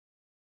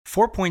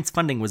4 Points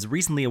Funding was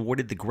recently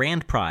awarded the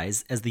grand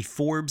prize as the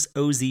Forbes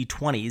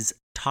OZ20's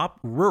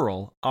Top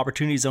Rural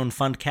Opportunity Zone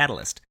Fund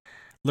Catalyst.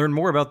 Learn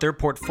more about their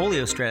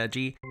portfolio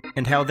strategy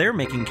and how they're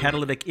making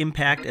catalytic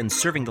impact and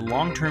serving the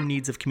long-term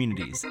needs of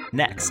communities.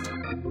 Next.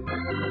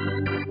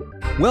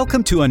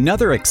 Welcome to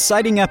another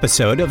exciting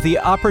episode of the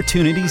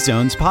Opportunity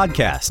Zones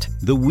podcast,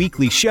 the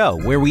weekly show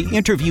where we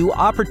interview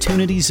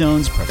Opportunity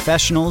Zones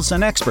professionals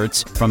and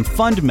experts, from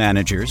fund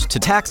managers to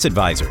tax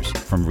advisors,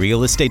 from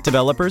real estate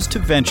developers to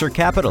venture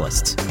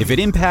capitalists. If it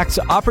impacts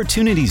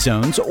Opportunity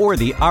Zones or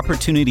the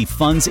opportunity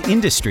funds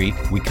industry,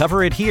 we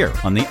cover it here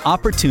on the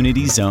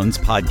Opportunity Zones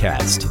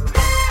podcast.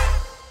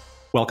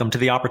 Welcome to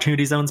the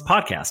Opportunity Zones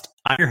podcast.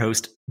 I'm your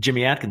host,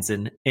 Jimmy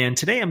Atkinson, and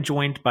today I'm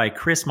joined by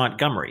Chris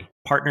Montgomery,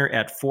 partner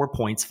at 4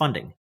 Points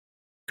Funding.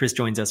 Chris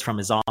joins us from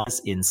his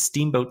office in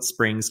Steamboat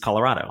Springs,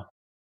 Colorado.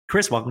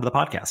 Chris, welcome to the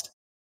podcast.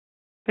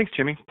 Thanks,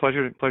 Jimmy.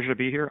 Pleasure to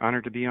be here.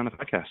 Honored to be on the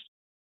podcast.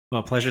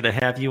 Well, pleasure to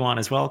have you on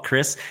as well,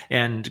 Chris.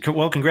 And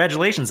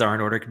congratulations are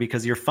in order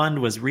because your fund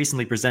was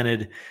recently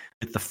presented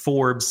with the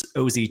Forbes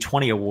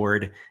OZ20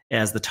 Award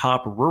as the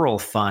top rural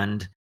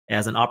fund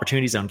as an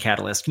Opportunity Zone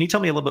Catalyst. Can you tell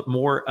me a little bit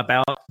more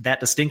about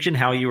that distinction,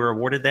 how you were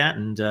awarded that,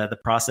 and the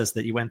process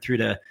that you went through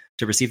to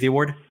receive the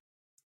award?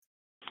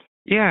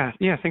 Yeah.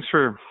 Thanks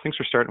for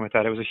starting with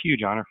that. It was a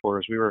huge honor for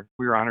us. We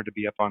were honored to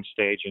be up on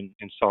stage in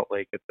Salt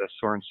Lake at the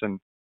Sorensen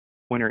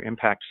Winter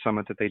Impact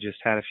Summit that they just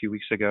had a few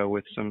weeks ago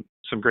with some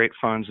great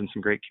funds and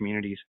some great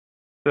communities.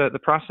 The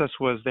process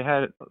was they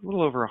had a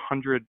little over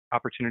 100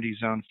 Opportunity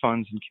Zone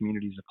funds and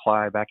communities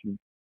apply back in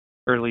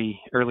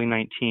early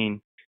 19.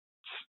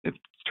 It's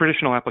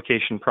traditional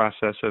application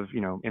process of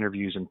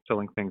interviews and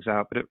filling things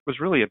out, but it was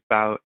really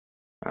about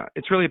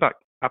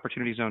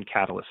Opportunity Zone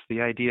Catalyst,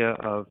 the idea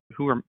of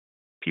who are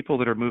people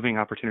that are moving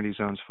Opportunity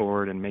Zones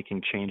forward and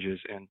making changes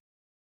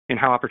in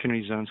how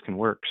Opportunity Zones can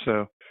work.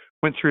 So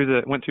went through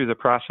the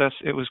process.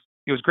 It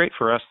was great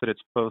for us that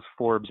it's both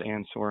Forbes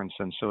and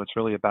Sorensen. So it's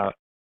really about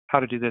how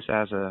to do this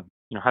as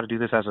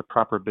a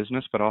proper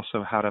business, but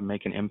also how to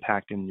make an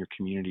impact in your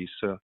communities.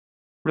 So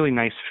really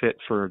nice fit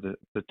for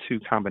the two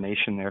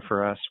combination there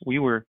for us. We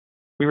were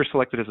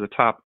selected as the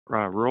top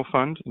rural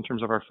fund in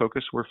terms of our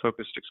focus. We're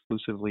focused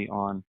exclusively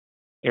on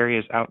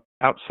areas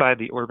outside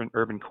the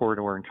urban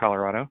corridor in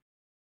Colorado,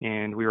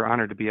 and we were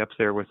honored to be up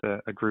there with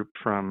a group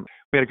from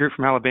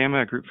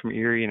Alabama, a group from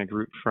Erie, and a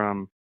group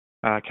from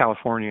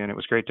California. And it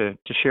was great to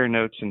share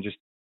notes and just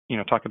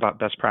talk about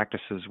best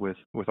practices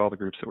with all the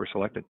groups that were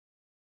selected.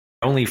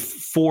 Only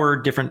 4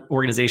 different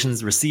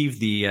organizations received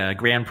the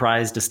grand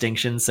prize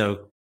distinction,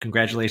 so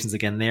congratulations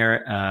again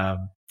there.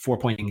 4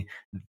 Pointing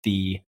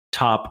the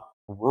top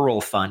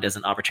rural fund as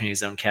an Opportunity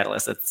Zone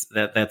Catalyst.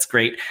 That's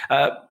great.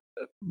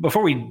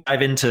 Before we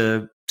dive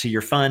into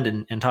your fund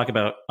and talk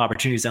about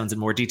Opportunity Zones in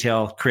more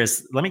detail,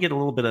 Chris, let me get a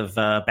little bit of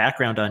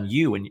background on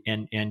you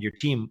and your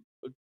team.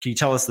 Can you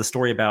tell us the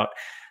story about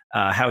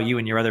how you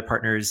and your other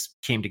partners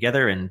came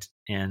together and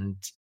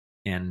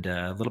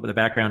a little bit of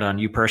background on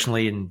you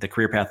personally and the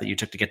career path that you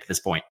took to get to this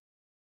point?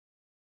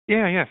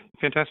 Yeah,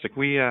 fantastic.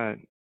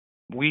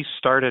 We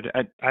started,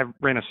 I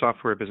ran a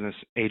software business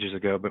ages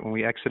ago, but when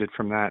we exited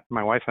from that,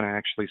 my wife and I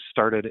actually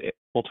started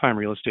full-time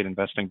real estate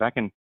investing back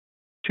in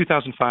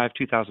 2005,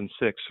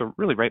 2006, so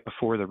really right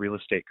before the real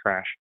estate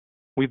crash.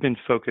 We've been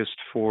focused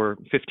for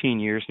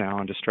 15 years now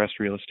on distressed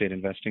real estate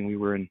investing. We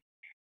were in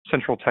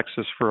Central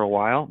Texas for a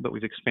while, but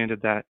we've expanded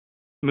that,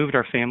 moved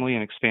our family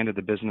and expanded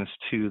the business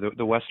to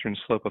the western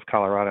slope of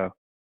Colorado a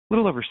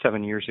little over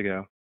 7 years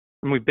ago.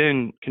 And we've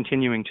been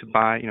continuing to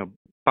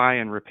buy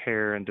and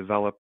repair and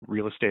develop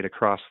real estate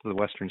across the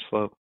western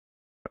slope.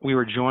 We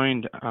were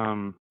joined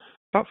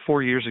about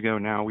 4 years ago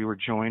now. We were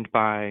joined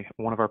by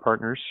one of our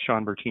partners,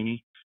 Sean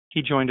Bertini.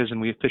 He joined us and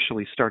we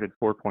officially started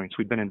 4 Points.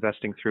 We'd been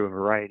investing through a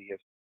variety of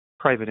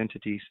private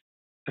entities.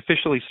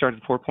 Officially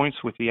started 4 Points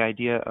with the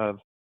idea of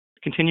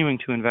continuing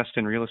to invest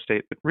in real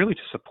estate, but really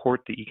to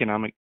support the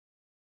economic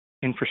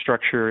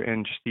infrastructure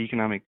and just the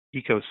economic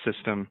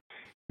ecosystem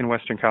in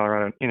Western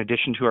Colorado. In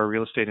addition to our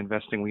real estate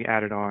investing, we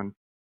added on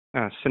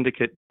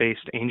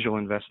syndicate-based angel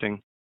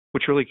investing,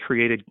 which really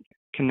created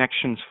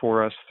connections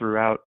for us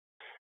throughout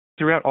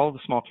all the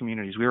small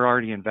communities. We were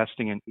already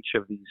investing in each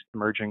of these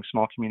emerging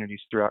small communities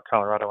throughout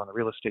Colorado on the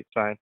real estate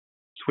side,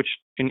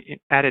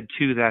 added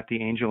to that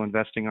the angel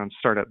investing on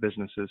startup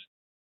businesses.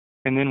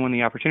 And then when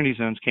the Opportunity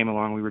Zones came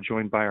along, we were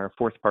joined by our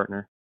fourth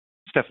partner,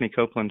 Stephanie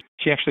Copeland.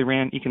 She actually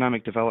ran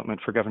economic development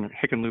for Governor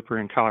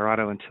Hickenlooper in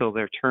Colorado until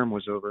their term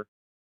was over,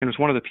 and was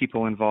one of the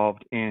people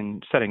involved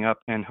in setting up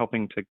and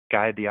helping to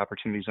guide the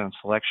Opportunity Zone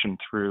selection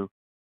through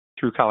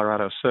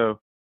Colorado. So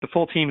the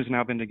full team has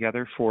now been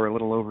together for a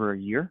little over a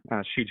year.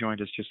 She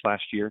joined us just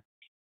last year.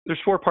 There's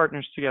 4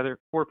 partners together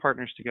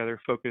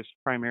focused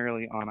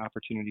primarily on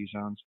Opportunity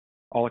Zones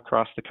all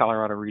across the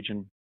Colorado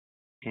region.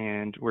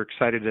 And we're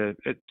excited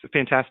it's a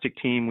fantastic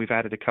team. We've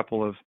added a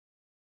couple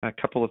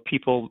of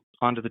people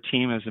onto the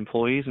team as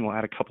employees, and we'll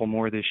add a couple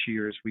more this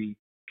year as we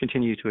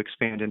continue to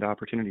expand into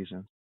Opportunity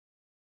Zones.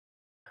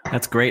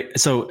 That's great.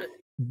 So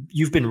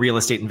you've been real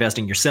estate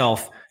investing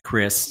yourself,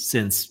 Chris,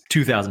 since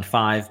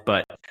 2005,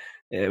 but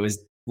it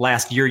was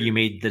last year you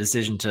made the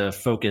decision to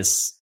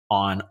focus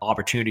on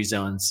opportunity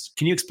zones.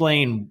 Can you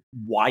explain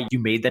why you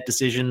made that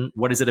decision?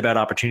 What is it about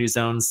opportunity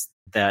zones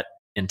that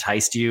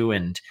enticed you?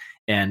 And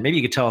maybe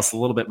you could tell us a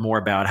little bit more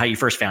about how you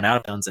first found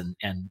out zones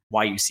and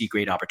why you see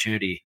great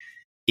opportunity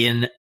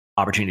in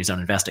opportunity zone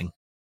investing.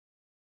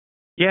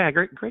 Yeah,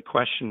 great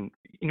question.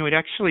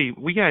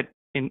 We got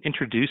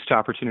introduced to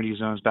opportunity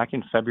zones back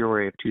in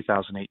February of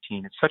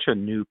 2018. It's such a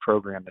new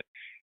program that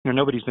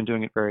nobody's been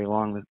doing it very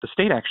long. The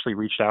state actually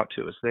reached out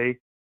to us.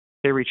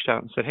 They reached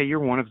out and said, "Hey, you're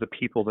one of the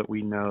people that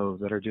we know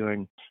that are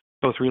doing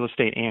both real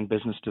estate and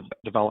business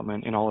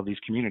development in all of these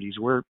communities.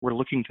 We're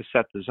looking to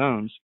set the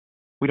zones.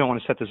 We don't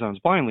want to set the zones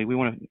blindly. We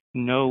want to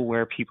know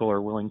where people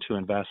are willing to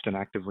invest and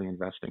actively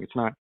investing. It's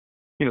not,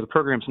 the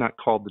program's not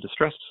called the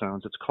distressed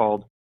zones. It's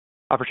called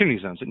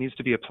opportunity zones. It needs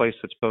to be a place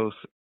that's both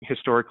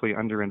historically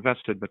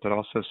underinvested, but that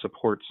also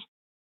supports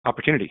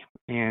opportunity."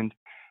 And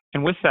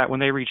with that, when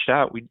they reached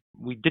out,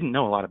 we didn't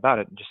know a lot about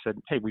it and just said,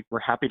 "Hey, we're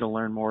happy to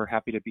learn more,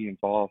 happy to be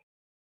involved."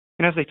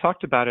 And as they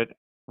talked about it,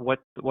 what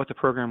the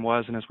program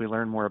was, and as we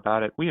learned more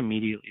about it, we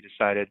immediately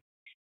decided,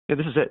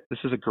 this is it. This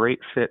is a great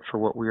fit for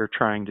what we are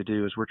trying to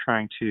do. Is we're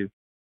trying to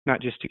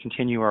not just to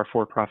continue our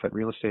for-profit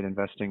real estate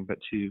investing, but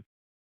to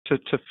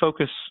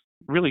focus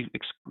really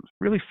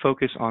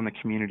focus on the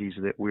communities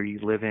that we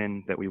live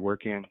in, that we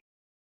work in.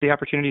 The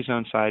opportunity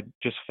zone side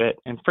just fit,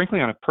 and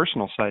frankly, on a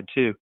personal side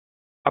too,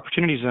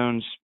 opportunity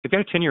zones, they've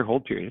got a 10-year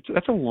hold period.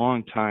 That's a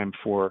long time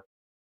for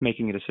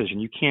making a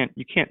decision. You can't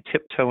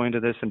tiptoe into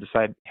this and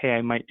decide, hey,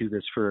 I might do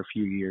this for a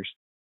few years.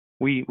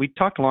 We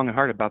talked long and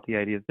hard about the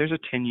idea that there's a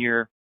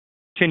 10-year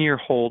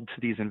hold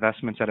to these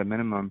investments at a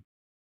minimum.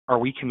 Are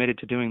we committed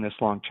to doing this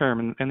long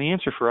term? And the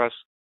answer for us,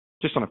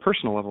 just on a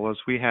personal level, is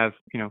we have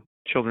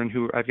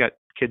children I've got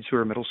kids who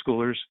are middle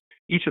schoolers.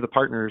 Each of the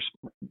partners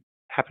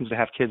happens to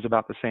have kids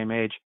about the same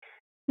age.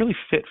 Really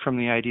fit from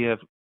the idea of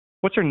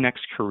what's our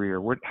next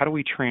career? How do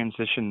we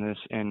transition this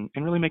and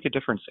really make a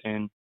difference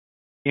in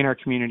our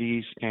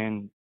communities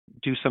and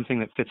do something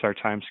that fits our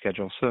time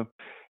schedule? So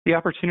the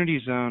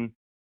opportunity zone,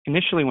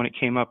 initially when it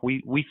came up,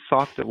 we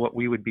thought that what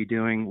we would be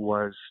doing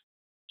was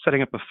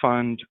setting up a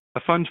fund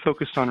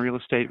focused on real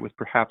estate with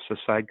perhaps a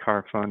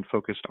sidecar fund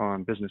focused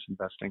on business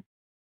investing.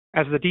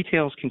 As the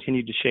details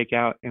continued to shake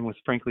out, and with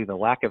frankly the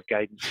lack of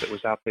guidance that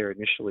was out there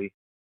initially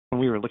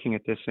when we were looking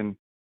at this in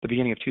the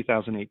beginning of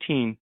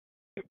 2018,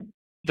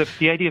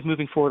 the idea of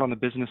moving forward on the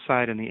business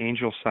side and the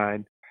angel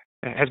side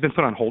has been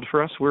put on hold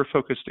for us. We're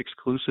focused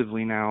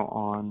exclusively now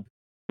on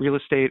real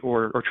estate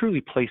or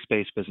truly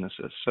place-based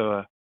businesses.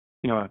 So,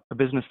 a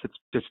business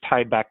that's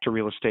tied back to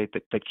real estate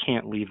that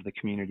can't leave the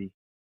community.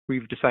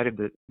 We've decided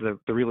that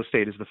the real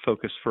estate is the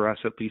focus for us,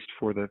 at least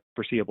for the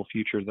foreseeable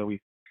future, though we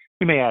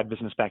may add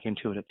business back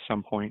into it at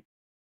some point.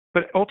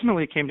 But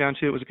ultimately, it came down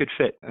to it was a good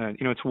fit.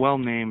 It's well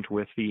named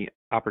with the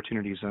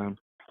opportunity zone.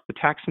 The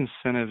tax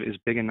incentive is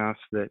big enough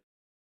that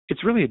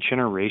it's really a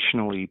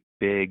generationally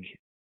big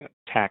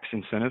tax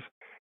incentive.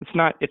 It's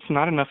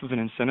not enough of an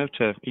incentive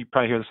to, you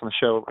probably hear this on the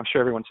show, I'm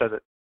sure everyone says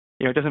it,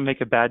 it doesn't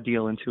make a bad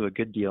deal into a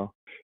good deal,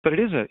 but it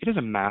is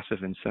a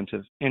massive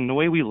incentive. And the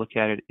way we look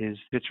at it is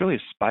it's really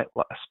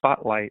a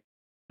spotlight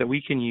that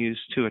we can use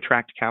to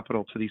attract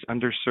capital to these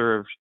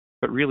underserved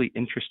but really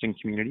interesting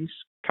communities.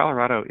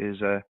 Colorado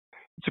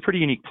it's a pretty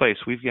unique place.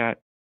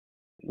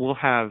 We'll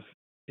have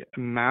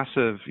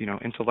massive,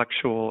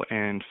 intellectual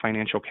and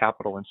financial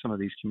capital in some of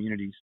these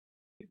communities.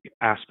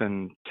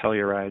 Aspen,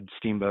 Telluride,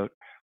 Steamboat,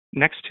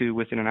 next to,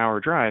 within an hour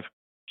drive,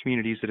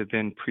 communities that have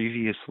been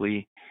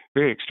previously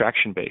very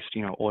extraction based,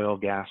 oil,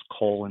 gas,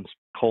 coal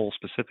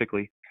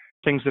specifically,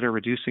 things that are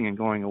reducing and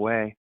going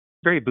away.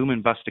 Very boom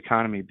and bust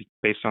economy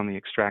based on the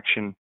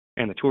extraction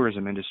and the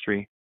tourism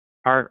industry.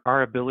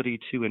 Our ability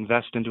to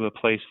invest into a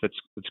place that's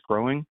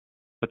growing,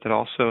 but that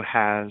also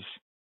has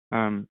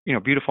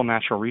beautiful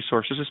natural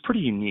resources is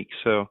pretty unique.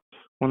 So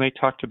when they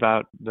talked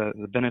about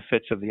the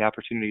benefits of the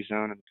opportunity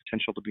zone and the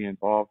potential to be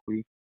involved,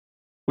 we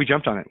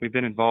jumped on it. We've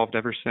been involved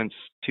ever since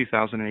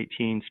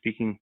 2018,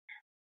 speaking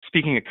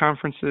at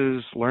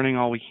conferences, learning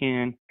all we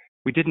can.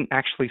 We didn't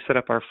actually set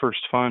up our first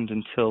fund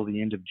until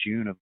the end of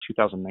June of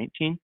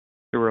 2019.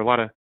 There were a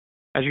lot of,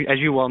 as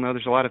you well know,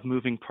 there's a lot of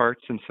moving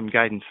parts and some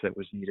guidance that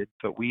was needed,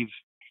 but we've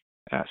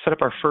set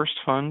up our first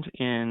fund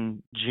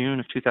in June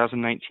of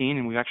 2019,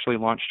 and we actually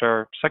launched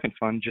our second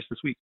fund just this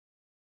week.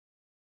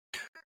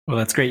 Well,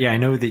 that's great. Yeah, I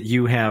know that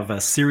you have a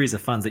series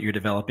of funds that you're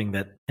developing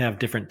that have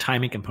different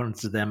timing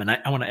components to them, and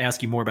I want to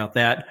ask you more about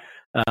that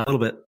a little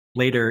bit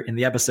later in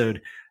the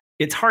episode.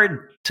 It's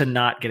hard to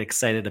not get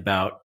excited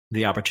about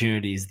the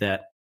opportunities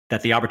that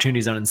the Opportunity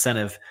Zone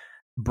incentive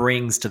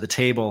brings to the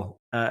table.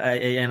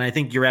 And I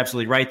think you're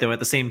absolutely right, though. At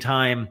the same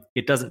time,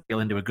 it doesn't feel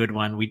into a good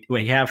one.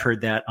 We have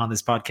heard that on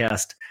this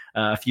podcast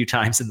a few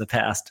times in the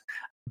past.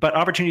 But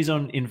Opportunity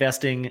Zone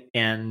investing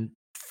and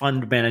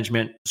fund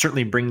management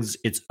certainly brings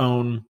its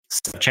own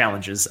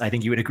challenges. I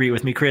think you would agree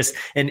with me, Chris.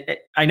 And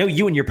I know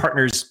you and your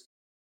partners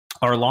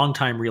are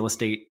longtime real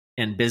estate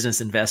and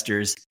business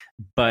investors,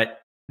 but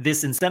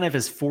this incentive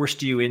has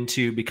forced you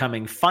into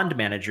becoming fund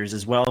managers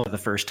as well for the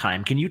first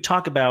time. Can you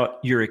talk about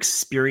your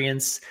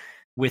experience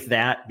with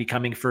that,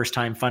 becoming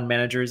first-time fund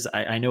managers?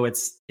 I know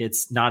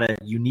it's not a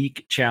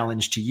unique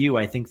challenge to you.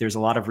 I think there's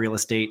a lot of real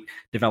estate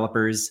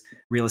developers,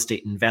 real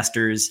estate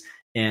investors,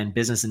 and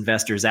business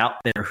investors out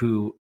there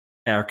who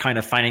are kind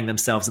of finding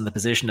themselves in the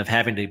position of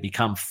having to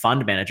become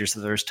fund managers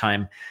for the first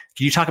time.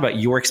 Can you talk about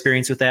your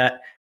experience with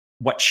that?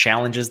 What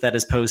challenges that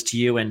has posed to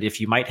you, and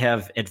if you might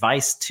have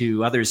advice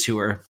to others who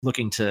are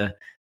looking to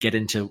get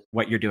into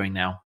what you're doing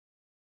now?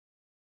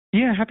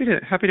 Yeah, happy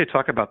to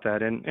talk about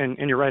that. And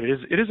you're right,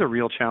 it is a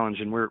real challenge,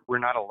 and we're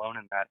not alone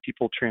in that.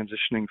 People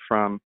transitioning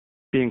from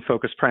being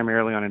focused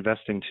primarily on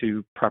investing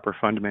to proper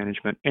fund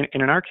management. And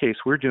in our case,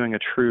 we're doing a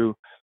true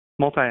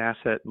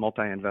multi-asset,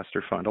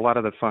 multi-investor fund. A lot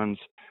of the funds,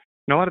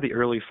 a lot of the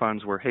early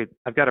funds were, hey,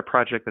 I've got a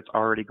project that's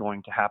already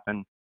going to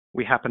happen.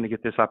 We happen to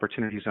get this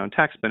opportunity zone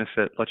tax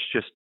benefit. Let's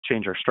just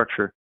change our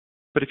structure.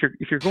 But if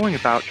you're going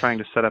about trying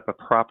to set up a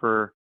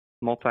proper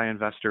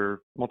multi-investor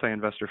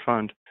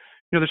fund,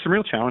 there's some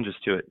real challenges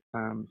to it.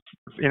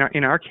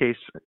 In our case,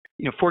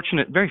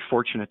 very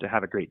fortunate to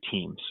have a great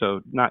team.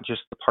 So not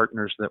just the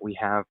partners that we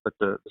have, but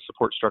the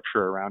support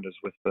structure around us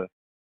with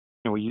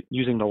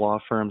using the law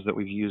firms that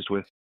we've used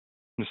with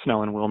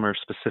Snell and Wilmer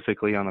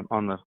specifically on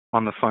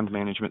the fund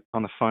management,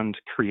 on the fund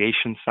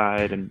creation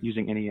side, and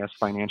using NES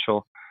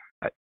Financial.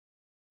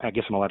 I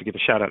guess I'm allowed to give a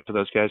shout out to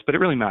those guys, but it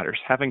really matters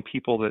having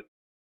people that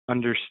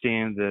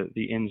understand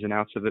the ins and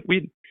outs of it.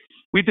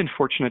 We've been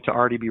fortunate to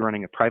already be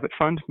running a private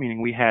fund,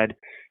 meaning we had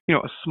a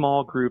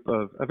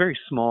very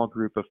small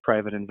group of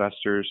private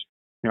investors,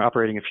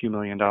 operating a few $1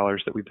 million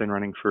that we've been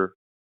running for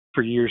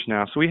years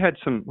now. So we had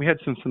some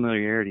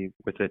familiarity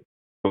with it,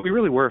 but we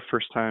really were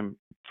first time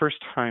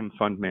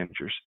fund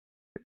managers.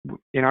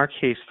 In our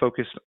case,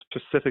 focused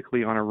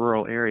specifically on a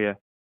rural area.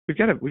 We've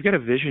got a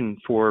vision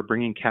for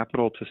bringing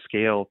capital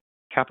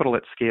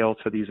at scale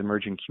to these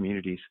emerging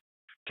communities.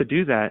 To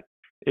do that,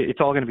 it's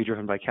all going to be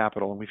driven by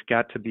capital, and we've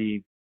got to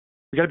be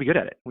good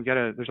at it.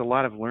 There's a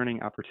lot of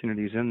learning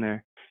opportunities in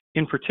there.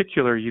 In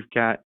particular, you've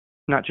got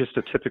not just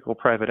a typical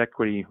private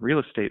equity real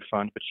estate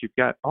fund, but you've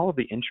got all of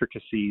the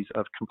intricacies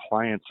of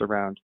compliance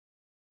around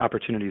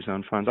opportunity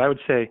zone funds. I would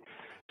say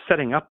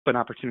setting up an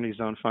opportunity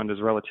zone fund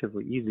is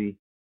relatively easy.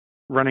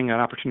 Running an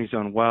opportunity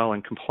zone well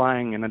and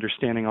complying and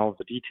understanding all of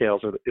the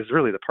details is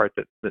really the part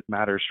that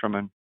matters from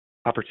an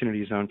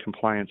opportunity zone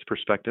compliance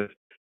perspective.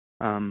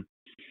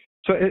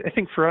 So I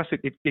think for us,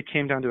 it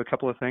came down to a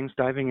couple of things: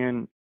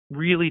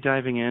 really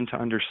diving in to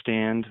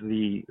understand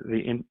the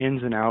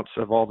ins and outs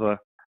of all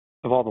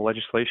the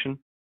legislation.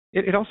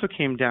 It also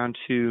came down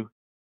to,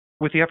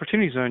 with the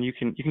opportunity zone, you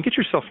can get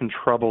yourself in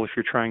trouble if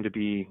you're trying to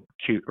be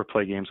cute or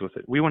play games with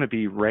it. We want to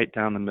be right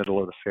down the middle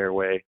of the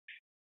fairway,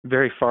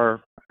 very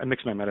far. I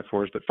mix my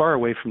metaphors, but far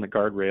away from the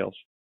guardrails.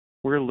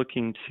 We're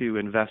looking to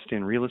invest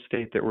in real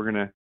estate that we're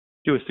going to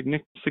do a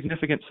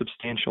significant,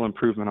 substantial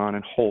improvement on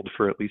and hold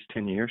for at least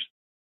 10 years.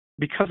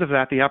 Because of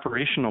that, the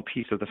operational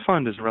piece of the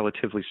fund is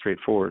relatively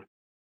straightforward.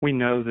 We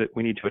know that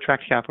we need to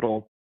attract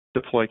capital,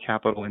 deploy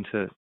capital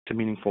into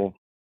meaningful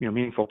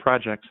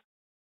projects.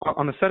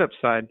 On the setup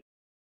side,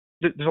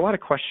 there's a lot of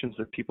questions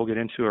that people get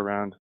into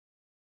around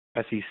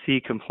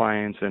SEC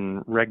compliance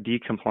and Reg D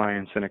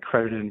compliance and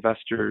accredited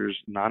investors,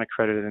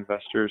 non-accredited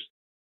investors.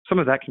 Some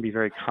of that can be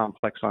very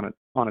complex on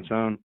its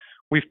own.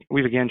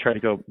 We've again tried to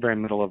go very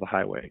middle of the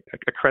highway.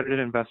 Accredited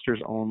investors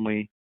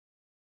only,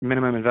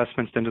 minimum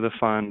investments into the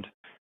fund,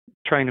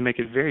 trying to make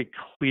it very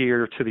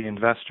clear to the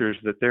investors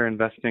that they're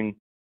investing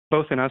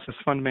both in us as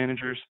fund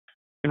managers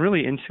and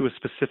really into a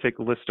specific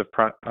list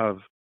of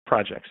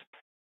projects.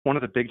 One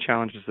of the big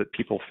challenges that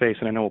people face,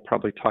 and I know we'll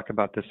probably talk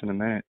about this in a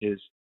minute, is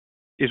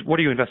what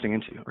are you investing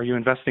into? Are you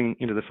investing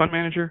into the fund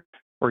manager,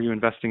 or are you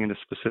investing into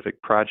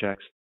specific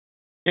projects?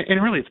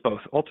 And really, it's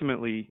both.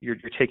 Ultimately, you're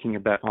taking a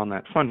bet on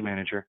that fund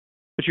manager,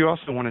 but you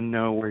also want to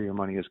know where your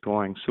money is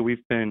going. So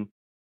we've been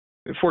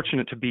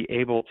fortunate to be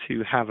able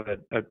to have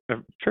a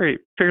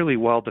fairly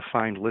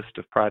well-defined list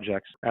of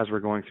projects as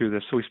we're going through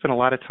this. So we spent a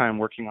lot of time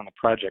working on the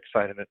project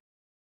side of it,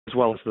 as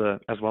well as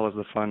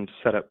the fund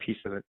setup piece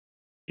of it.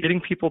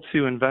 Getting people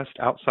to invest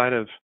outside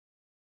of,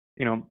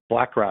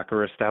 BlackRock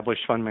or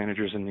established fund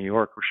managers in New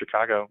York or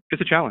Chicago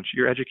is a challenge.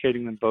 You're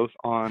educating them both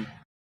on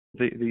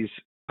these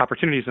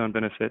opportunity zone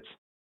benefits.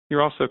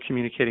 You're also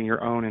communicating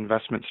your own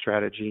investment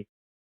strategy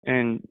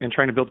and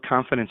trying to build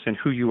confidence in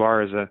who you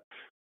are as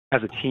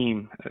a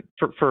team.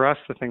 For us,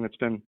 the thing that's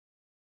been,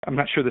 I'm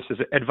not sure this is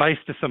advice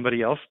to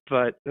somebody else,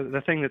 but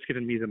the thing that's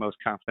given me the most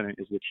confidence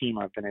is the team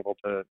I've been able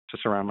to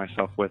surround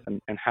myself with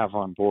and have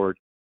on board,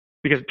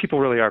 because people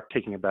really are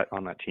taking a bet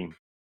on that team.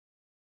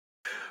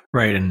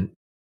 Right. And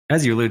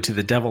as you allude to,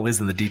 the devil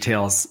is in the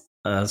details,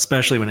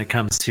 especially when it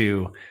comes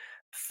to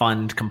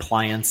fund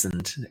compliance.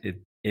 And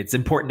it's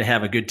important to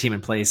have a good team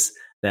in place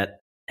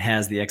that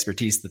has the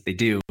expertise that they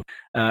do.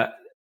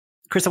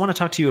 Chris, I want to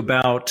talk to you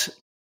about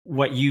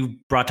what you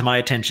brought to my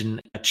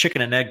attention, a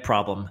chicken and egg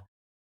problem,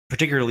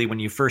 particularly when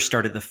you first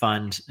started the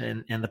fund,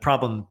 and the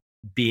problem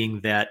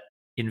being that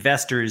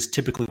investors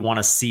typically want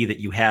to see that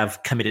you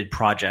have committed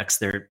projects.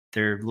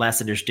 They're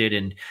less interested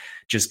in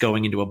just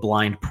going into a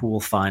blind pool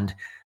fund.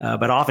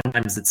 But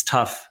oftentimes it's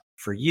tough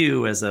for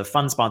you as a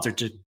fund sponsor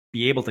to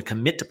be able to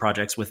commit to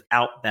projects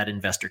without that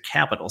investor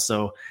capital.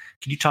 So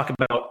can you talk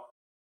about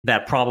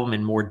that problem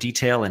in more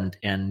detail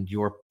and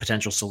your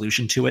potential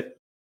solution to it?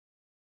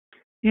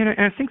 And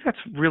I think that's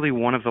really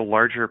one of the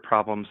larger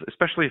problems,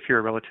 especially if you're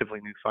a relatively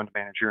new fund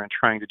manager and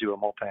trying to do a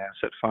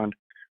multi-asset fund,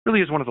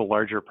 really is one of the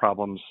larger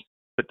problems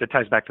that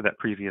ties back to that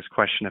previous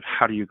question of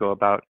how do you go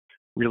about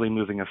really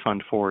moving a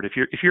fund forward. If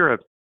you're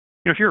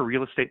a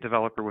real estate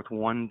developer with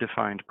one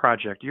defined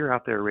project, you're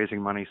out there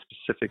raising money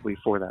specifically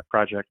for that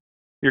project.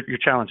 Your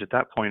challenge at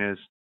that point is,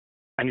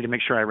 I need to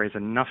make sure I raise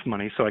enough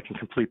money so I can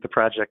complete the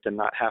project and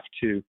not have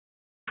to.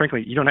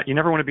 Frankly, you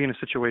never want to be in a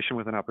situation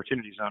with an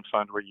opportunity zone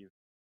fund where you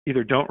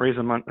either don't raise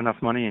enough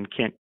money and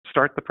can't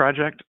start the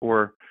project,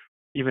 or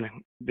even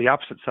the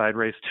opposite side,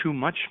 raise too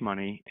much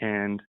money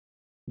and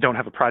don't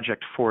have a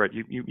project for it.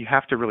 You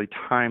have to really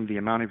time the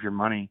amount of your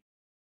money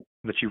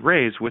that you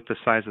raise with the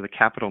size of the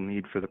capital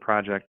need for the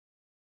project.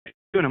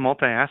 Doing a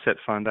multi-asset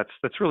fund,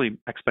 that's really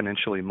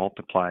exponentially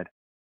multiplied.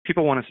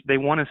 People want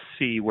to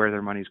see where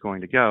their money's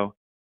going to go,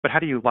 but how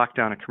do you lock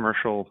down a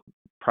commercial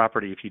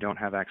property if you don't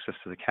have access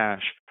to the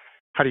cash?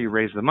 How do you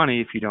raise the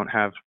money if you don't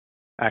have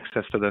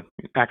access to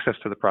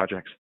the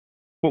projects?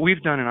 What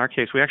we've done in our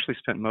case, we actually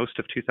spent most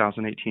of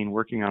 2018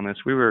 working on this.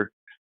 We were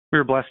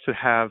blessed to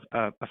have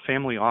a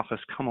family office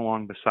come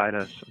along beside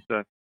us.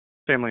 The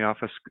family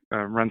office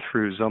run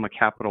through Zoma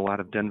Capital out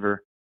of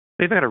Denver.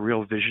 They've had a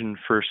real vision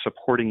for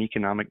supporting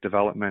economic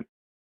development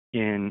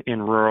in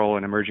rural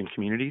and emerging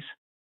communities.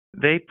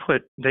 They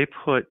put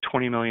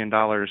 $20 million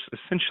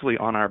essentially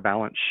on our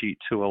balance sheet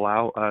to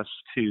allow us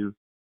to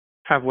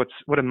have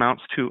what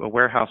amounts to a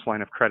warehouse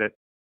line of credit.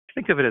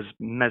 Think of it as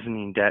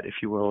mezzanine debt, if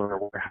you will, or a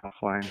warehouse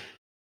line.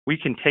 We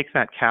can take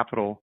that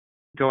capital,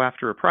 go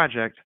after a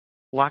project,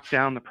 lock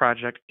down the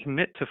project,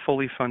 commit to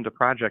fully fund a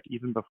project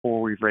even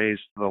before we've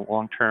raised the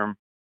long-term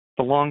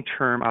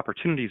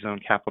opportunity zone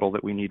capital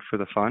that we need for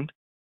the fund.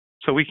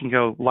 So we can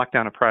go lock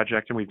down a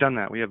project, and we've done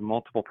that. We have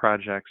multiple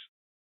projects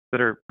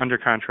that are under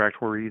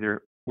contract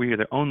where we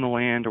either own the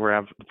land or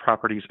have the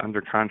properties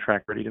under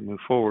contract ready to move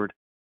forward.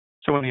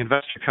 So when the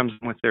investor comes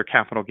in with their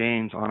capital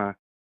gains on a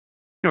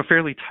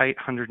fairly tight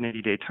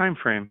 180-day time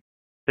frame,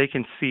 they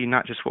can see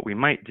not just what we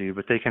might do,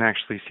 but they can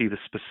actually see the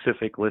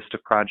specific list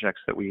of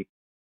projects that we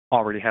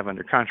already have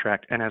under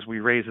contract. And as we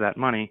raise that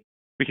money,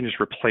 we can just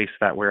replace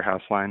that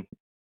warehouse line,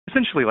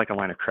 essentially like a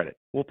line of credit.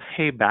 We'll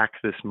pay back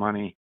this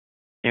money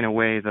in a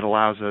way that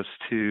allows us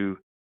to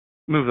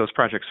move those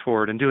projects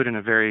forward and do it in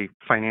a very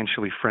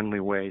financially friendly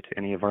way to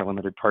any of our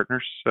limited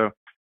partners. So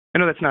I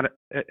know that's not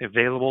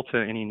available to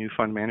any new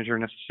fund manager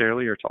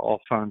necessarily or to all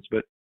funds,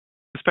 but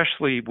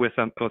especially with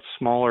a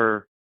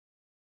smaller,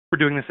 we're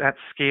doing this at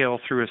scale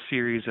through a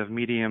series of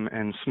medium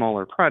and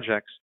smaller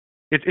projects.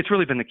 It's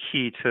really been the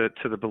key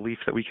to the belief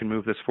that we can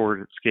move this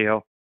forward at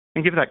scale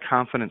and give that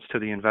confidence to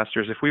the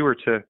investors. If we were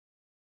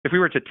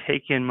to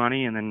take in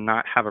money and then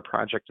not have a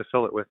project to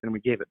fill it with and we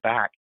gave it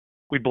back,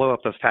 we'd blow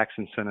up those tax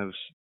incentives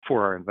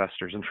for our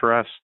investors. And for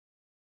us,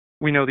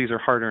 we know these are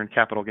hard-earned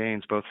capital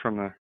gains, both from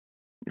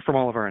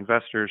all of our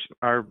investors.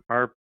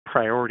 Our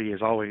priority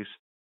is always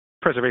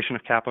preservation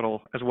of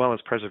capital as well as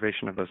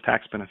preservation of those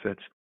tax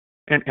benefits.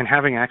 And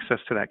having access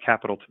to that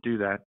capital to do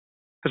that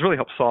has really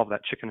helped solve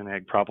that chicken and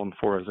egg problem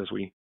for us as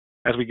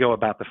we go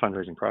about the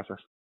fundraising process.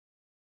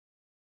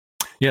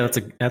 Yeah,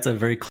 that's a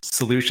very close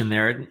solution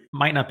there. It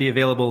might not be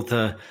available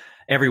to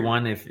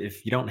everyone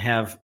if you don't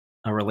have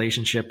a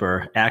relationship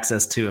or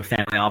access to a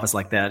family office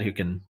like that who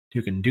can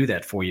do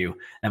that for you.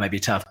 That might be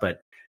tough,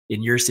 but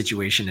in your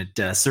situation,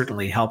 it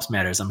certainly helps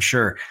matters, I'm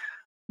sure.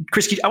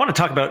 Chris, I want to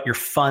talk about your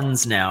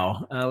funds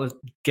now. Let's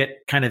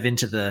get kind of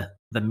into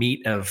the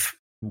meat of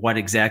what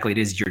exactly it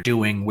is you're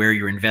doing, where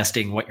you're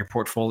investing, what your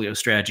portfolio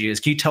strategy is.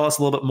 Can you tell us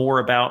a little bit more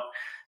about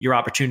your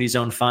Opportunity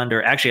Zone fund?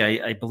 Or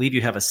actually, I believe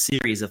you have a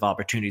series of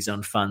Opportunity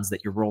Zone funds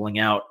that you're rolling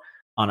out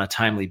on a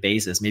timely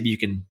basis. Maybe you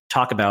can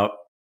talk about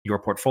your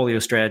portfolio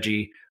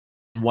strategy,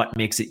 what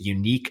makes it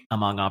unique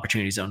among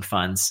Opportunity Zone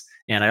funds.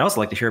 And I also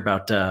like to hear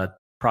about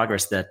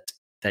progress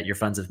that your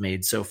funds have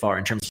made so far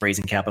in terms of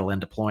raising capital and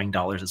deploying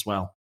dollars as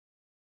well.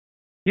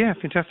 Yeah,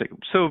 fantastic.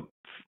 So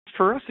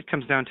for us, it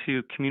comes down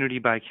to community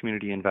by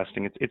community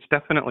investing. It's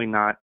definitely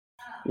not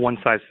one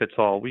size fits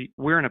all.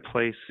 We're in a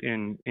place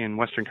in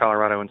Western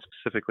Colorado, and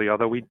specifically,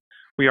 although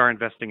we are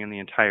investing in the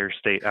entire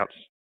state.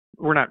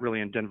 We're not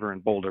really in Denver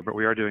and Boulder, but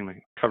we are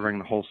covering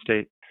the whole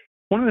state.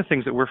 One of the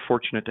things that we're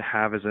fortunate to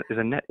have is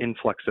a net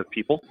influx of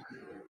people.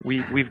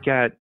 We've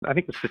got, I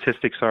think the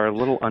statistics are a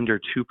little under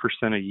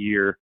 2% a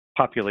year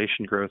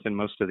population growth in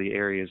most of the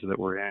areas that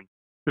we're in.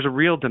 There's a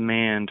real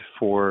demand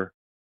for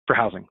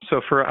housing.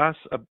 So for us,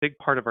 a big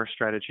part of our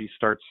strategy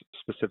starts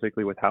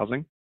specifically with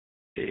housing.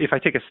 If I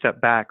take a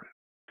step back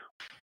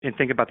and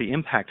think about the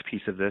impact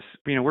piece of this,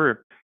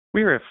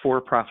 we're a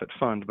for-profit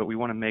fund, but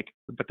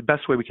the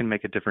best way we can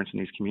make a difference in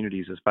these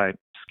communities is by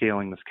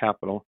scaling this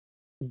capital.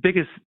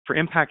 biggest for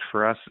impact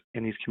for us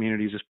in these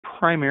communities is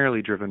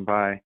primarily driven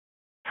by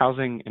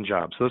housing and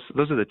jobs.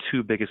 Those are the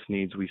two biggest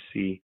needs we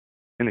see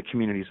in the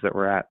communities that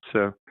we're at.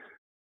 So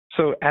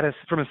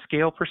from a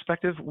scale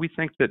perspective, we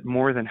think that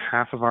more than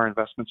half of our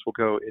investments will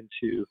go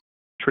into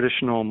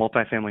traditional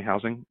multifamily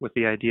housing, with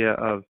the idea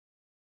of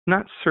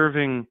not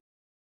serving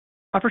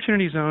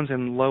opportunity zones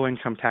and low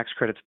income tax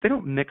credits. They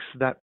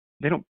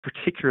don't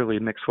particularly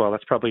mix well.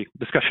 That's probably a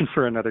discussion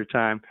for another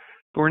time.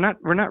 But we're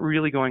not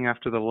really going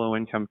after the low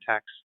income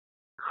tax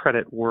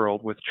credit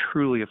world with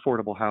truly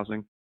affordable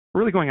housing.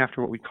 We're really going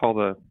after what we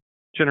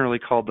generally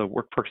called the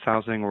workforce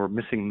housing or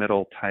missing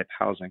middle type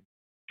housing.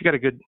 If you got a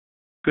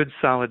good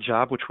solid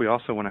job, which we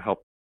also want to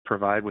help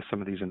provide with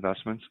some of these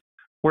investments,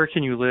 where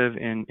can you live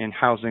in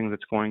housing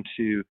that's going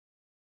to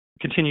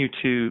continue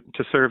to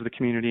serve the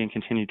community and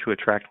continue to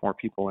attract more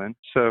people in?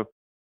 So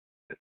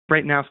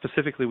right now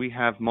specifically, we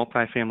have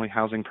multifamily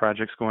housing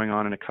projects going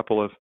on in a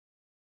couple of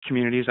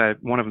communities.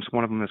 One of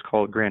them is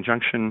called Grand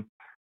Junction.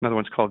 Another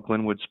one's called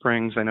Glenwood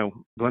Springs. I know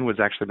Glenwood's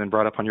actually been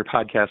brought up on your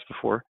podcast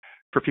before.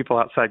 For people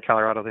outside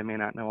Colorado, they may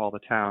not know all the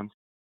towns.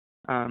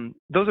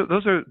 Those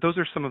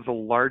are some of the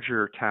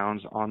larger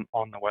towns on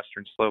the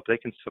Western Slope. They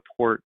can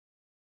support.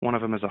 One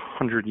of them is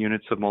 100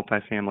 units of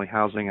multifamily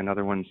housing.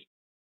 Another one's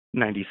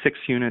 96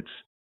 units.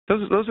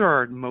 Those are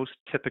our most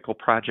typical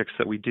projects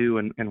that we do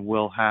and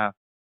will have.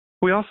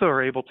 We also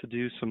are able to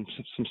do some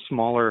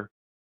smaller,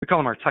 we call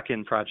them our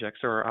tuck-in projects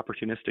or our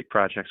opportunistic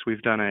projects.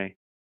 We've done a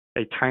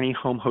tiny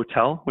home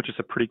hotel, which is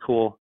a pretty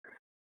cool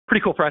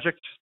project,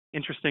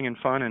 interesting and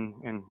fun,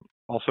 and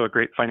also a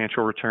great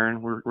financial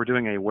return. We're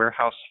doing a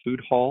warehouse food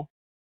hall.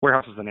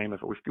 Warehouse is the name of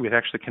it. We've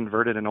actually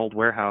converted an old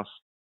warehouse,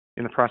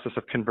 in the process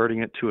of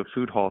converting it to a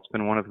food hall.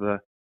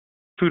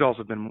 Food halls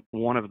have been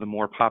one of the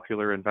more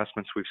popular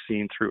investments we've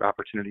seen through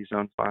Opportunity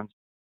Zone funds.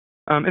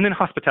 And then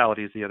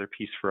hospitality is the other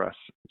piece for us.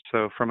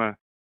 So from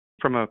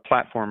a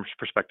platform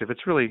perspective,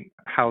 it's really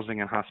housing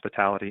and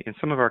hospitality. In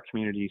some of our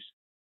communities,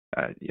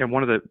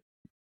 one of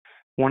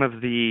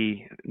the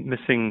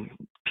missing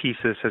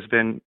pieces has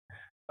been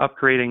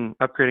upgrading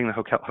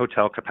the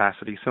hotel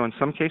capacity. So in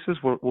some cases,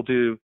 we'll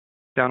do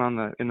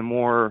down in the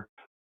more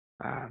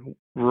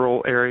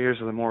rural areas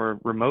or the more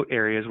remote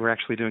areas, we're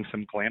actually doing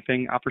some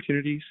glamping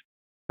opportunities.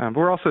 But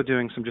we're also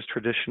doing some just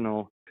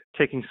traditional,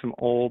 taking some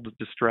old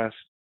distressed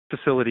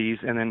facilities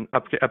and then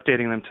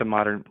updating them to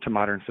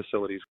modern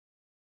facilities.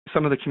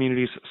 Some of the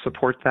communities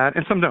support that,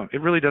 and some don't.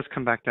 It really does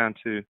come back down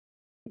to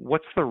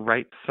what's the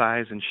right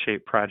size and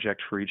shape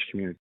project for each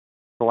community.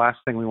 The last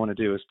thing we want to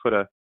do is put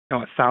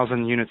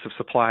 1,000 units of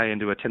supply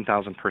into a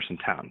 10,000 person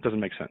town. It doesn't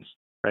make sense,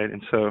 right?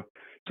 And so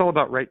it's all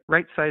about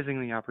right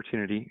sizing the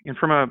opportunity. And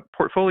from a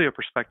portfolio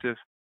perspective,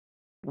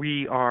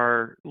 we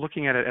are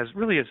looking at it as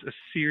really as a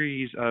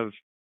series of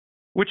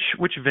which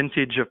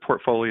vintage of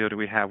portfolio do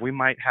we have. We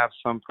might have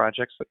some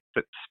projects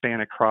that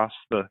span across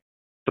the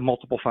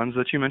multiple funds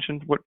that you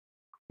mentioned. What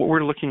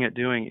we're looking at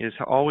doing is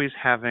always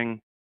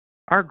having,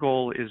 our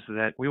goal is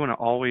that we want to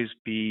always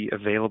be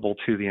available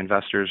to the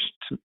investors.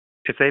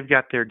 If they've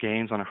got their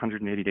gains on a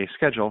 180-day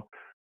schedule,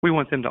 we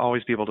want them to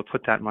always be able to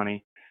put that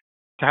money,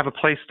 to have a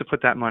place to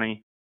put that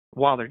money.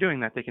 While they're doing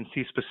that, they can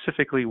see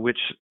specifically which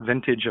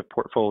vintage of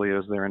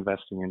portfolios they're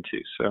investing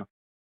into. So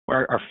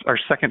our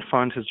second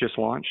fund has just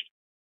launched.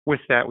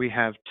 With that, we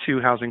have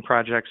 2 housing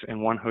projects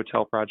and 1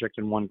 hotel project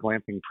and 1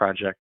 glamping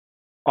project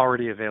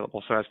already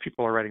available. So as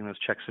people are writing those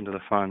checks into the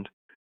fund,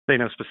 they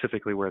know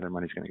specifically where their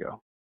money's going to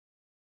go.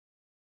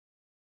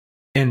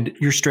 And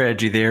your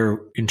strategy there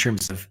in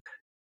terms of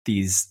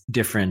these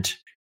different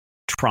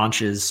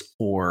tranches,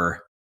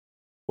 or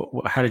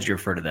how did you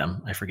refer to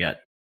them? I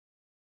forget.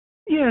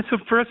 Yeah, so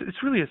for us,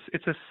 it's really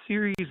it's a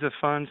series of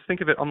funds.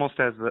 Think of it almost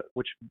as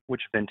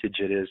which vintage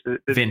it is.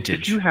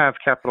 Vintage. If you have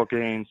capital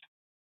gains,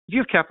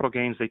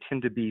 they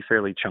tend to be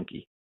fairly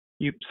chunky.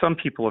 Some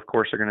people, of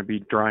course, are going to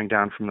be drawing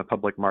down from the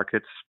public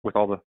markets with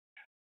all the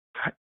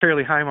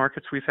fairly high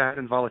markets we've had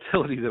and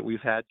volatility that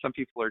we've had. Some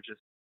people are just,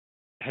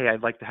 hey,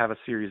 I'd like to have a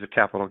series of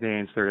capital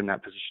gains. They're in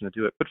that position to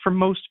do it. But for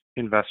most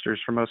investors,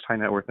 for most high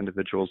net worth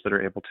individuals that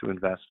are able to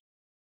invest,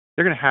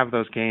 they're going to have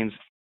those gains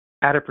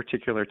at a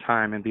particular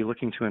time and be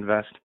looking to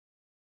invest.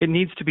 It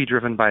needs to be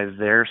driven by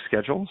their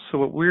schedule. So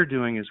what we're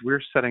doing is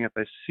we're setting up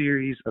a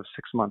series of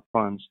 6-month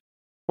funds.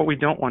 What we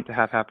don't want to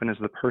have happen is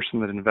the person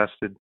that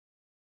invested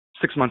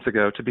 6 months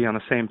ago to be on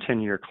the same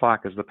 10-year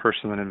clock as the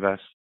person that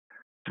invests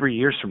 3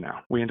 years from now.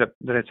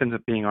 It ends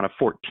up being on a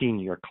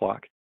 14-year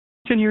clock.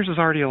 10 years is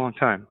already a long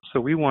time. So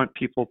we want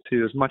people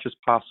to, as much as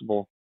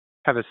possible,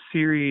 have a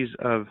series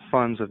of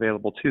funds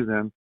available to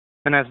them.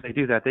 And as they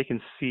do that, they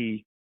can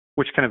see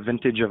which kind of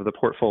vintage of the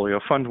portfolio.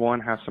 Fund 1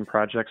 has some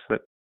projects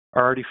that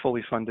are already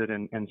fully funded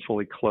and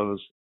fully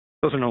closed.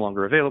 Those are no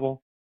longer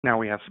available. Now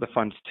we have the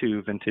Fund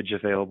 2 vintage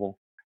available.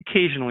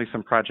 Occasionally,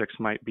 some projects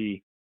might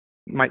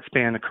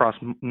span across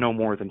no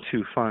more than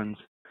 2 funds.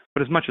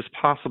 But as much as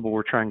possible,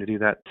 we're trying to do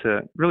that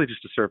to really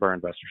just to serve our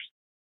investors.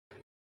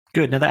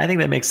 Good. Now, I think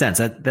that makes sense.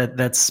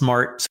 That's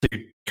smart. So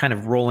you're kind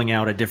of rolling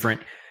out a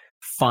different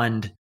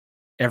fund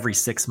every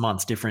 6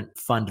 months, different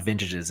fund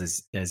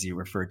vintages, as you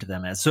referred to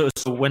them as. So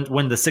when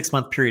the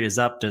 6-month period is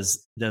up,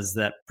 does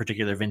that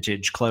particular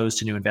vintage close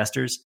to new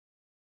investors?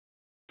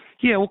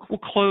 Yeah, we'll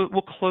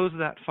close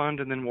that fund,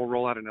 and then we'll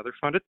roll out another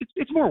fund.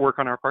 It's more work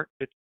on our part.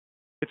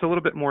 It's a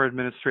little bit more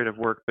administrative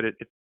work, but it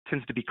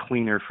tends to be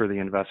cleaner for the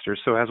investors.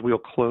 So as we'll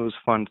close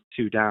Fund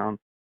 2 down,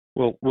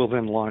 we'll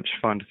then launch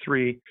Fund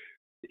 3.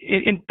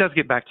 It does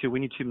get back to, we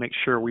need to make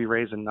sure we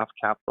raise enough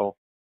capital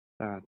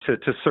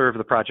to serve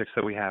the projects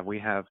that we have. We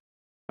have,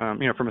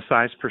 from a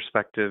size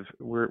perspective,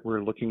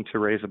 we're looking to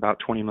raise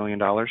about $20 million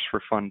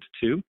for Fund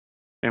 2,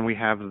 and we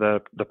have the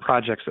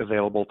projects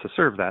available to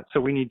serve that. So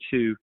we need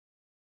to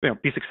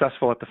be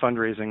successful at the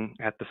fundraising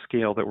at the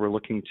scale that we're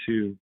looking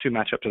to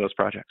match up to those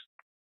projects.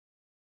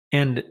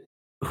 And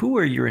who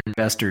are your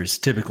investors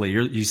typically?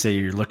 You say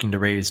you're looking to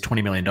raise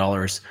 $20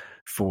 million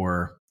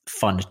for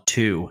Fund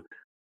 2.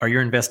 Are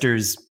your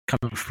investors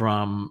coming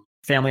from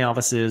family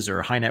offices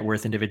or high net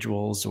worth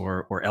individuals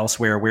or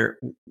elsewhere?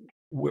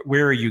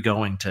 Where are you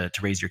going to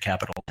raise your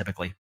capital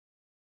typically?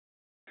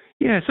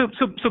 Yeah,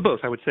 so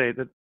both. I would say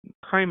that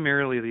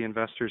primarily the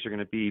investors are going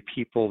to be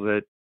people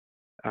that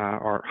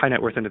are high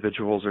net worth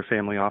individuals or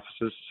family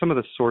offices. Some of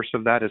the source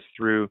of that is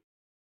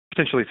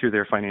potentially through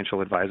their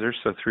financial advisors,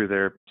 so through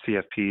their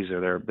CFPs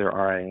or their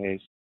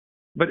RIAs.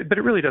 But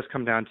it really does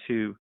come down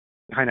to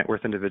high net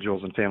worth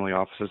individuals and family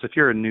offices. If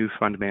you're a new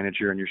fund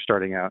manager and you're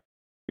starting out,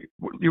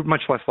 you're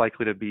much less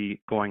likely to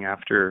be going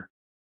after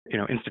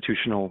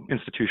institutional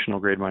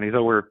grade money.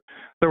 Though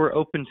we're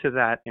open to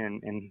that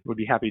and would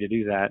be happy to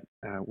do that.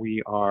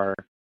 We are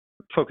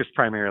focused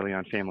primarily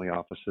on family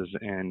offices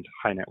and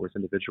high net worth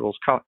individuals.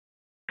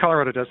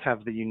 Colorado does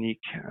have the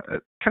unique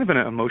kind of an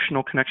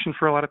emotional connection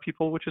for a lot of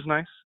people, which is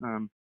nice.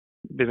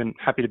 They've been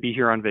happy to be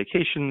here on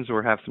vacations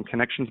or have some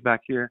connections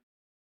back here.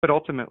 But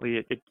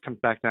ultimately, it comes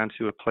back down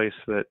to a place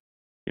that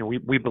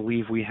we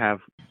believe we have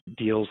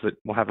deals that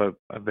will have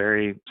a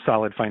very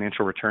solid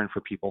financial return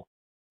for people.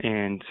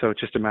 And so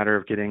it's just a matter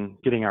of getting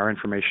our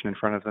information in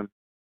front of them.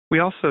 We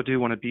also do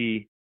want to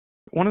be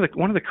one of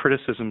the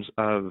criticisms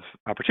of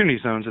Opportunity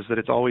Zones is that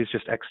it's always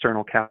just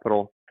external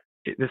capital.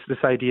 This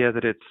idea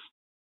that it's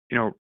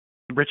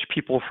rich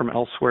people from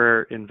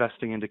elsewhere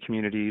investing into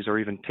communities or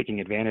even taking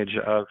advantage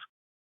of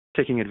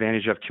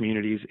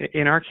communities.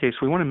 In our case,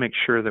 we want to make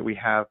sure that we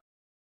have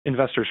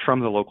investors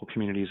from the local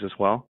communities as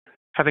well.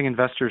 Having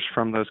investors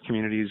from those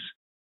communities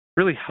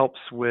really helps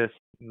with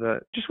the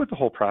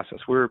whole process.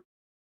 We're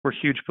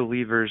huge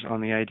believers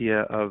on the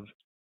idea of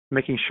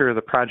making sure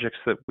the projects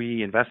that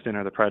we invest in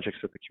are the projects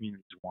that the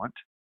communities want.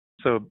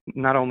 So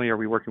not only are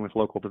we working with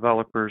local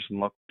developers and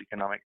local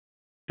economic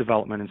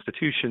development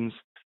institutions,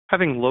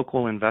 having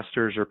local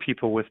investors or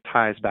people with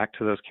ties back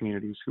to those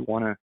communities who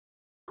want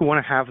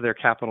to have their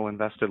capital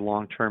invested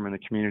long term in the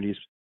communities,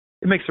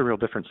 it makes a real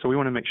difference. So we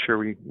want to make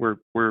sure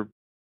we're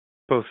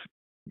both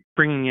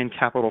bringing in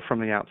capital from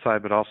the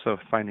outside, but also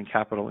finding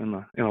capital in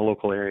the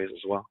local areas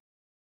as well.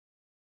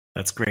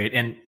 That's great.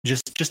 And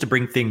just to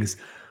bring things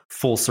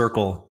full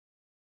circle,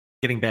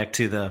 getting back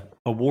to the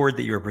award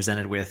that you were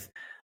presented with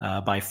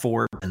by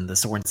Forbes and the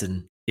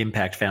Sorensen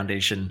Impact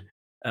Foundation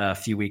a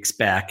few weeks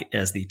back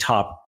as the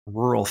top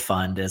rural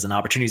fund as an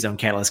Opportunity Zone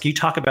catalyst. Can you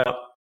talk about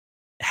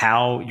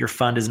how your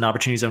fund is an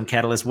Opportunity Zone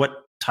catalyst? What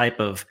type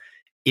of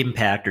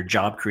impact or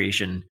job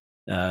creation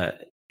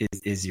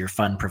is your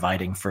fund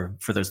providing for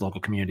those local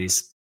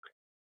communities?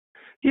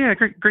 Yeah,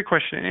 great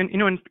question. And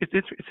and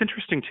it's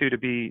interesting too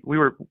we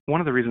were one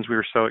of the reasons we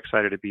were so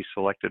excited to be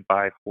selected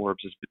by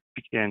Forbes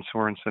and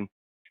Sorensen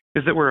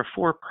is that we're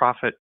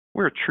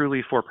a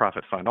truly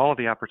for-profit fund. All of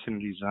the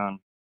Opportunity Zone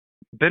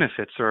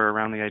benefits are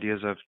around the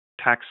ideas of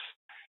tax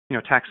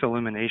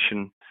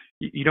elimination.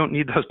 You don't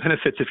need those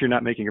benefits if you're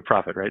not making a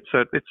profit, right?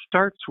 So it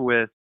starts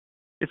with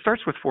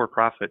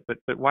for-profit,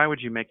 but why would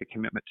you make a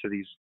commitment to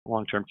these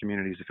long-term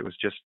communities if it was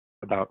just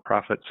about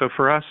profit? So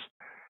for us,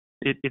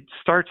 it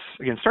starts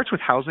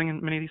with housing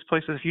in many of these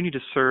places. If you need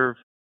to serve,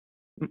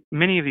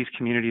 many of these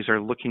communities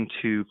are looking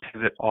to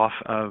pivot off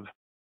of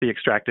the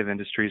extractive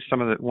industries.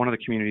 One of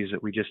the communities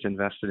that we just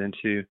invested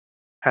into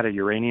had a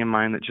uranium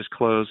mine that just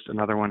closed.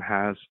 Another one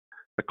has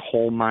a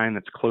coal mine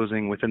that's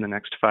closing within the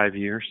next 5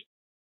 years.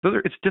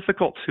 It's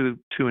difficult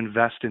to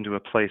invest into a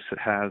place that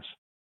has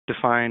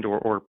defined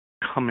or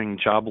coming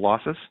job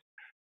losses.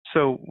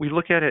 So we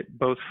look at it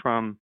both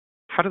from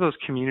how do those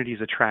communities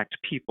attract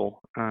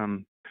people.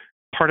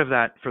 Part of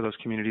that for those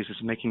communities is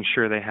making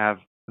sure they have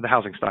the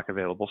housing stock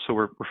available. So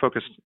we're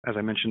focused, as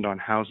I mentioned, on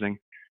housing.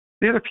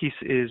 The other piece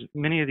is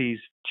many of these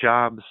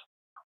jobs,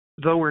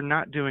 though we're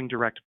not doing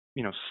direct,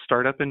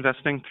 startup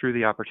investing through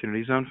the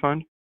Opportunity Zone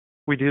Fund,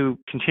 we do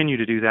continue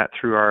to do that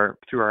through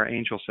our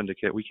angel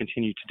syndicate. We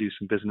continue to do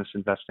some business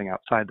investing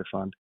outside the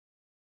fund.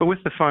 But with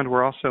the fund,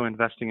 we're also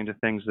investing into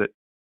things that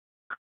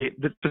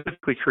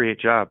specifically create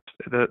jobs.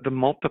 The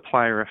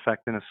multiplier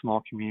effect in a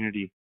small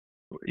community,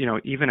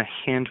 even a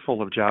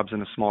handful of jobs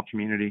in a small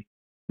community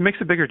makes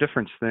a bigger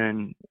difference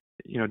than,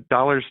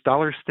 dollars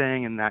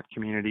staying in that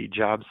community,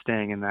 jobs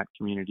staying in that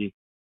community.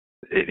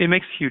 It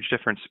makes a huge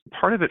difference.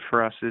 Part of it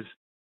for us is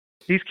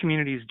these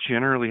communities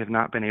generally have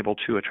not been able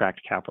to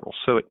attract capital.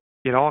 So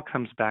it all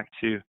comes back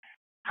to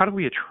how do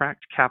we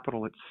attract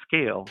capital at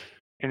scale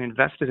and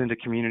invest it into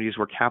communities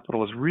where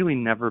capital has really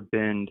never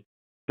been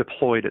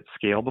deployed at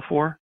scale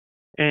before.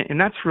 And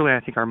that's really, I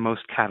think, our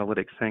most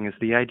catalytic thing is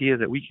the idea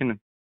that we can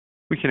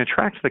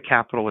attract the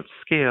capital at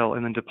scale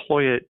and then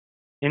deploy it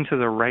into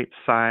the right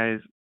size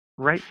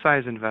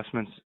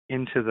investments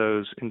into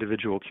those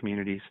individual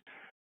communities.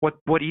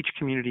 What each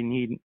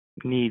community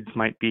needs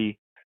might be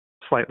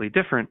slightly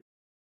different,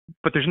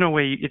 but there's no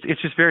way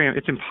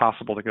it's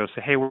impossible to go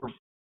say, hey,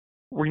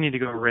 we need to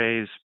go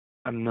raise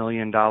 $1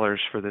 million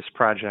for this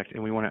project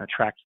and we want to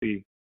attract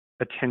the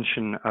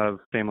attention of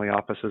family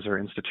offices or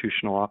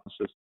institutional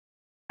offices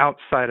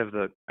outside of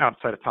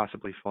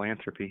possibly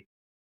philanthropy.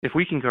 If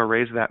we can go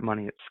raise that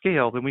money at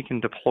scale, then we can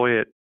deploy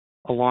it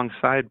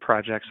alongside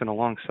projects and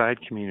alongside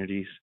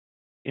communities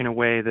in a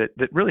way that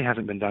really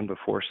hasn't been done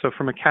before. So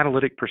from a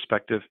catalytic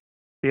perspective,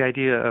 the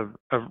idea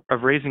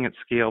of raising at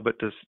scale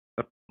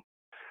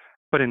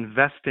but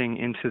investing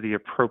into the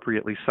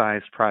appropriately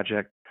sized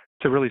project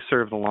to really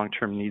serve the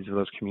long-term needs of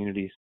those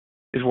communities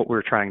is what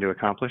we're trying to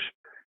accomplish.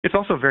 It's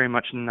also very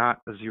much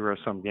not a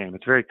zero-sum game.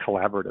 It's very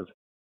collaborative.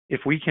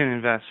 If we can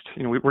invest,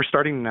 we're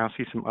starting to now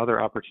see some other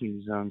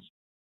Opportunity Zones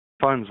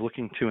funds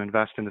looking to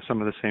invest into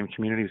some of the same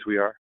communities we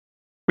are.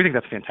 We think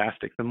that's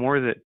fantastic. The more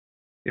that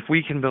if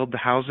we can build the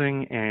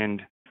housing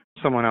and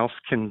someone else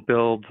can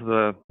build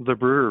the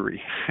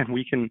brewery and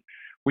we can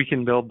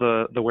build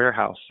the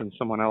warehouse and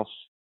someone else,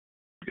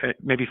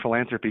 maybe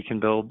philanthropy, can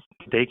build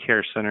the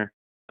daycare center,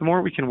 the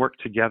more we can work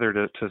together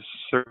to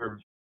serve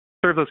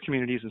those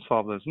communities and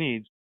solve those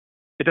needs,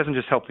 it doesn't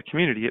just help the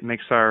community, it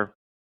makes our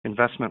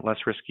investment less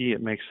risky,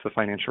 it makes the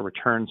financial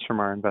returns from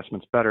our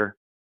investments better,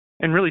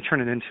 and really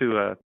turn it into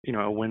a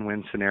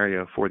win-win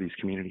scenario for these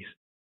communities.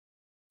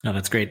 No,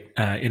 that's great.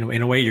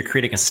 In a way, you're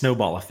creating a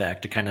snowball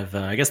effect to kind of,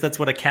 I guess that's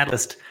what a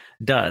catalyst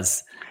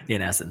does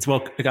in essence.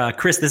 Well,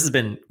 Chris, this has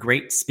been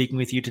great speaking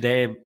with you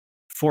today.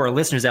 For our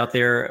listeners out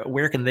there,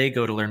 where can they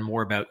go to learn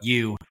more about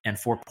you and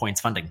 4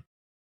 Points Funding?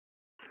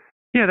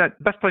 Yeah,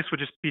 that best place would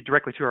just be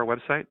directly to our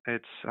website.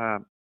 It's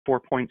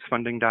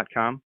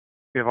 4pointsfunding.com.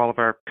 We have all of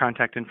our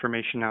contact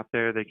information out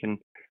there. They can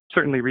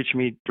certainly reach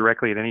me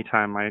directly at any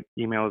time. My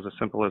email is as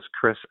simple as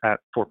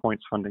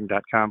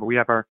chris@4pointsfunding.com. But we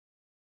have our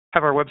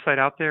website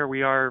out there.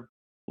 We are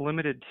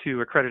limited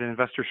to accredited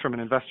investors from an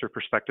investor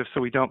perspective,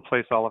 so we don't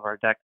place all of our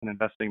decks and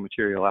investing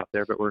material out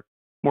there, but we're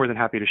more than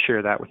happy to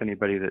share that with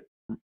anybody that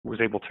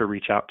was able to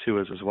reach out to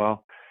us as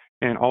well.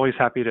 And always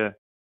happy to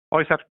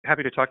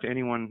talk to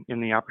anyone in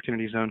the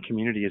Opportunity Zone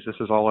community, as this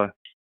is all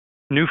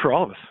new for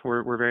all of us.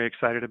 We're very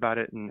excited about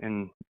it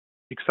and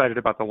excited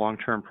about the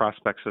long-term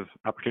prospects of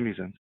Opportunity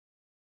Zones.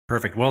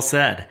 Perfect. Well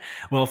said.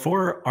 Well,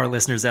 for our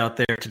listeners out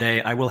there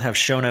today, I will have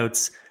show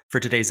notes for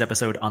today's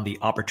episode on the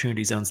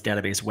Opportunity Zones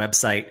database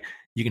website.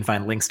 You can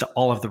find links to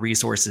all of the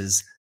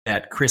resources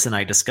that Chris and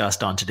I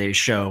discussed on today's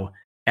show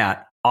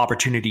at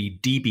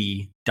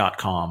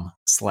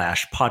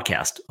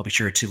opportunitydb.com/podcast. I'll be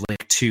sure to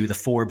link to the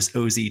Forbes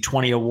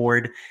OZ20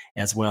 Award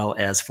as well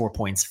as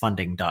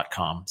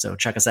 4pointsfunding.com. So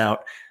check us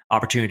out,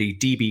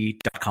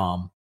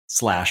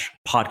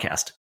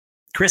 opportunitydb.com/podcast.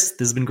 Chris, this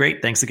has been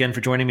great. Thanks again for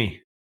joining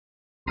me.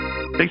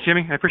 Thanks,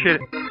 Jimmy. I appreciate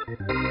it.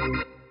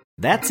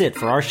 That's it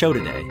for our show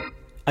today.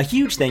 A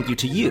huge thank you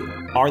to you,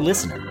 our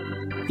listener.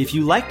 If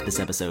you liked this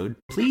episode,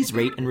 please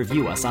rate and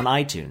review us on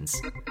iTunes.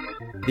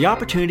 The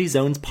Opportunity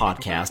Zones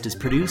podcast is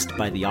produced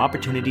by the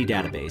Opportunity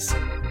Database.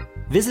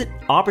 Visit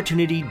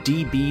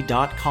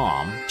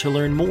opportunitydb.com to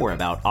learn more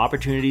about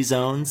Opportunity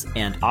Zones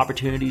and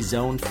Opportunity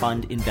Zone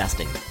Fund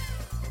investing.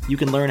 You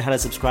can learn how to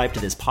subscribe to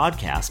this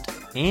podcast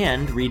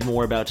and read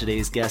more about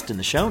today's guest in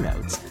the show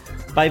notes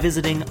by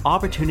visiting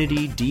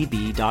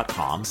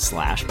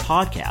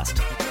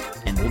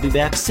opportunitydb.com/podcast. And we'll be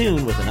back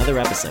soon with another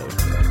episode.